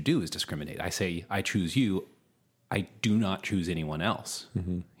exactly what you do is discriminate. I say, I choose you. I do not choose anyone else.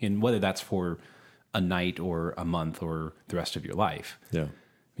 And whether that's for a night or a month or the rest of your life. Yeah.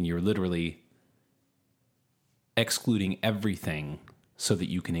 And you're literally excluding everything so that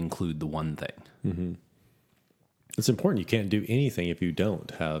you can include the one thing. It's important. You can't do anything if you don't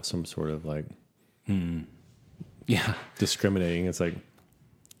have some sort of like Yeah. discriminating. It's like,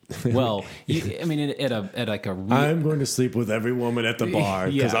 Well, I mean, at like a real, I'm going to sleep with every woman at the bar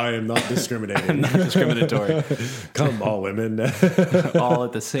because Yeah. I am not discriminating. not discriminatory, Come, all women, all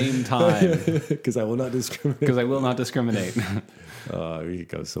at the same time, because I will not discriminate. because I will not discriminate. We could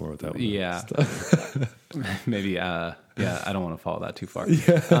go somewhere with that one. Yeah. Maybe, yeah, I don't want to follow that too far.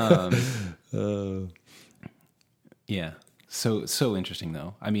 Yeah. So interesting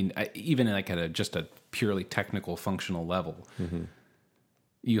though. I mean, even like at just a purely technical functional level,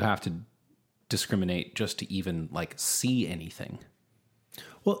 you have to discriminate just to even like see anything.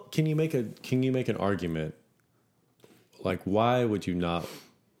 Well, can you make an argument? Like, why would you not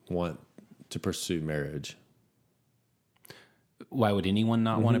want to pursue marriage? Why would anyone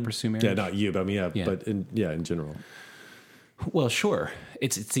not want to pursue marriage? Yeah, not you, but I mean, Yeah. but in general. Well, sure.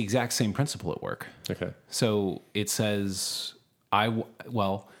 It's the exact same principle at work. Okay. So it says, I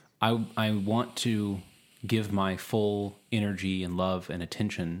want to give my full energy and love and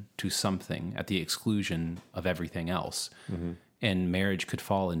attention to something at the exclusion of everything else. And marriage could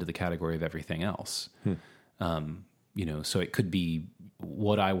fall into the category of everything else. You know, so it could be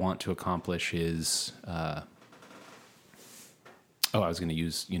what I want to accomplish is, I was going to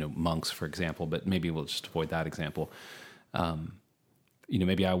use, you know, monks, for example, but maybe we'll just avoid that example. You know,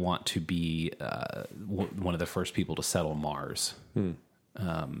 maybe I want to be one of the first people to settle Mars. You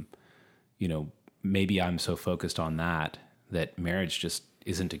know, maybe I'm so focused on that marriage just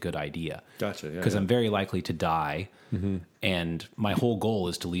isn't a good idea. Gotcha. Because I'm very likely to die, and my whole goal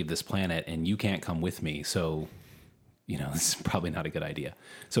is to leave this planet, and you can't come with me. So, you know, this is probably not a good idea.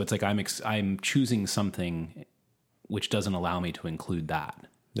 So it's like I'm choosing something which doesn't allow me to include that.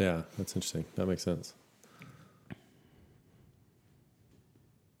 Yeah, that's interesting. That makes sense.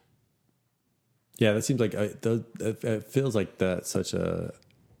 Yeah, that seems like it feels like that's such a.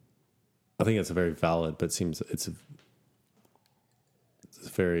 I think it's a very valid, but it's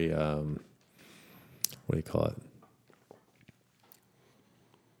very what do you call it?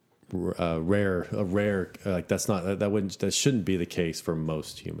 Rare, like that shouldn't be the case for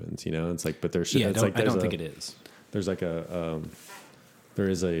most humans, you know. It's like, but there should. Yeah, it's like I don't think it is. There's like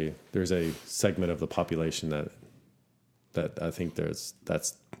there's a segment of the population that I think I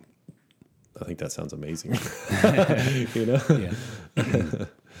think that sounds amazing. You know? Yeah.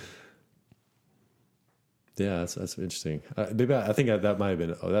 Yeah, that's interesting. Maybe I think that might have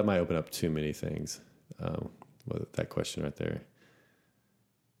been. That might open up too many things. With that question right there,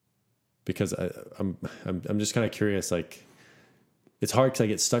 because I'm just kind of curious. Like, it's hard because I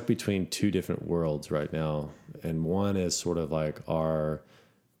get stuck between two different worlds right now, and one is sort of like our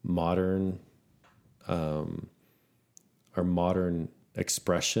modern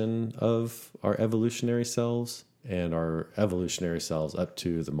expression of our evolutionary selves and our evolutionary selves up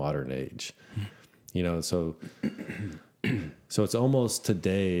to the modern age. You know, so it's almost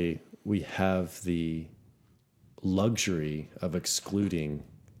today we have the luxury of excluding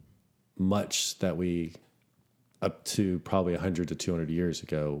much that we, up to probably 100 to 200 years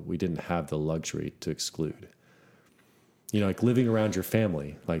ago, we didn't have the luxury to exclude. You know, like living around your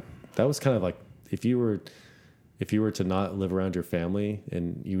family, like that was kind of like if you were to not live around your family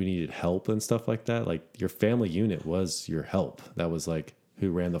and you needed help and stuff like that, like your family unit was your help. That was like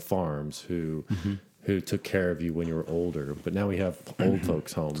who ran the farms, who took care of you when you were older. But now we have old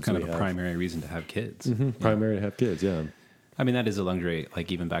folks' homes. It's kind of a primary reason to have kids. Primary to have kids, yeah. I mean, that is a luxury,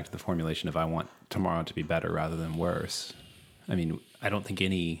 like even back to the formulation of I want tomorrow to be better rather than worse. I mean, I don't think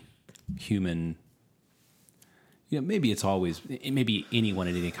any human, you know, maybe anyone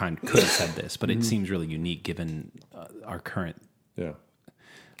at any kind could have said this, but it seems really unique given our current,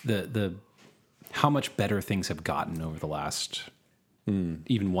 the how much better things have gotten over the last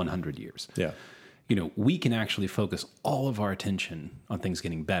even 100 years. Yeah. You know, we can actually focus all of our attention on things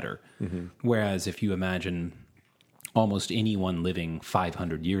getting better. Whereas if you imagine almost anyone living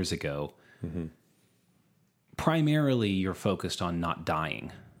 500 years ago, primarily you're focused on not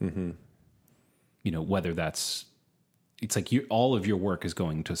dying. You know, whether it's like all of your work is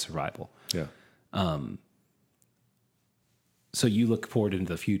going to survival. Yeah. So you look forward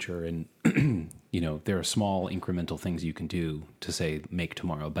into the future and, you know, there are small incremental things you can do to say, make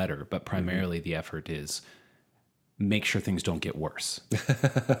tomorrow better. But primarily the effort is make sure things don't get worse.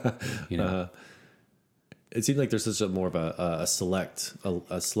 You know? It seems like there's such a more of a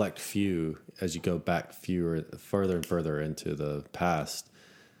select few as you go back further and further into the past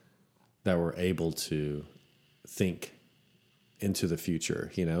that were able to think into the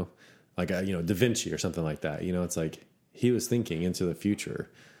future, you know, like, you know, Da Vinci or something like that. You know, it's like he was thinking into the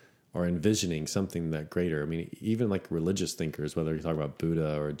future or envisioning something that greater. I mean, even like religious thinkers, whether you talk about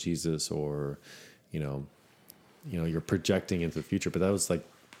Buddha or Jesus or, you know, you're projecting into the future, but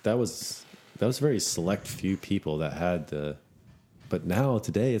that was a very select few people that had but now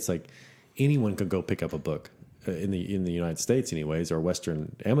today it's like anyone could go pick up a book in the United States anyways, or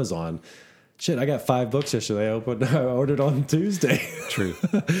Western Amazon. Shit, I got 5 books yesterday. I ordered on Tuesday. True.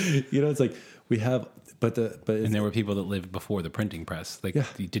 You know, it's like we have, and there were people that lived before the printing press. Like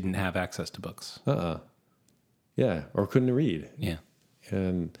you didn't have access to books. Yeah, or couldn't read. Yeah.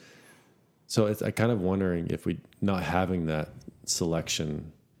 And so I'm kind of wondering if we not having that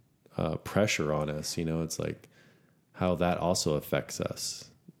selection pressure on us, you know, it's like how that also affects us,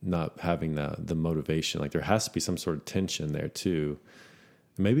 not having the motivation. Like there has to be some sort of tension there too.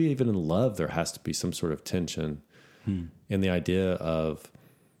 Maybe even in love, there has to be some sort of tension in the idea of,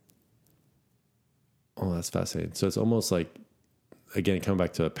 oh, that's fascinating. So it's almost like, again, coming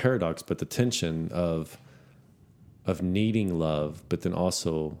back to a paradox, but the tension of needing love, but then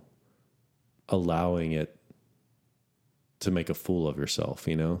also allowing it to make a fool of yourself,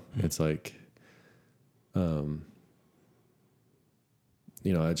 you know? Mm-hmm. It's like,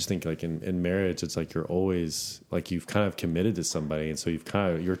 you know, I just think like in marriage, it's like you're always like you've kind of committed to somebody, and so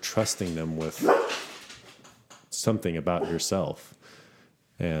you're trusting them with something about yourself,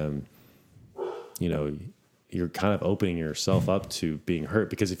 and you know, you're kind of opening yourself up to being hurt,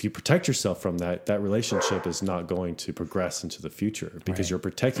 because if you protect yourself from that relationship is not going to progress into the future, because you're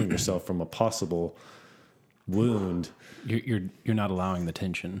protecting yourself from a possible wound. You're not allowing the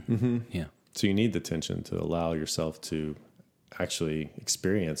tension. Mm-hmm. Yeah. So you need the tension to allow yourself to actually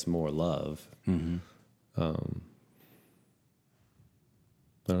experience more love. Mm-hmm. I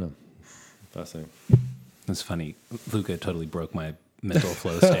don't know. Fascinating. That's funny. Luca totally broke my mental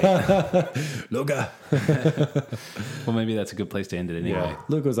flow state. Luca. Well, maybe that's a good place to end it anyway. Yeah.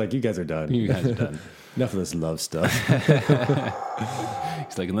 Luca was like, you guys are done. You guys are done. Enough of this love stuff.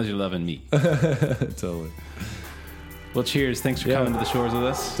 He's like, unless you're loving me. Totally. Well, cheers. Thanks for coming to the shores with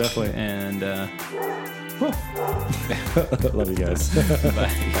us. Definitely. And love you guys.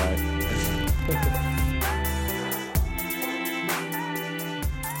 bye. Bye.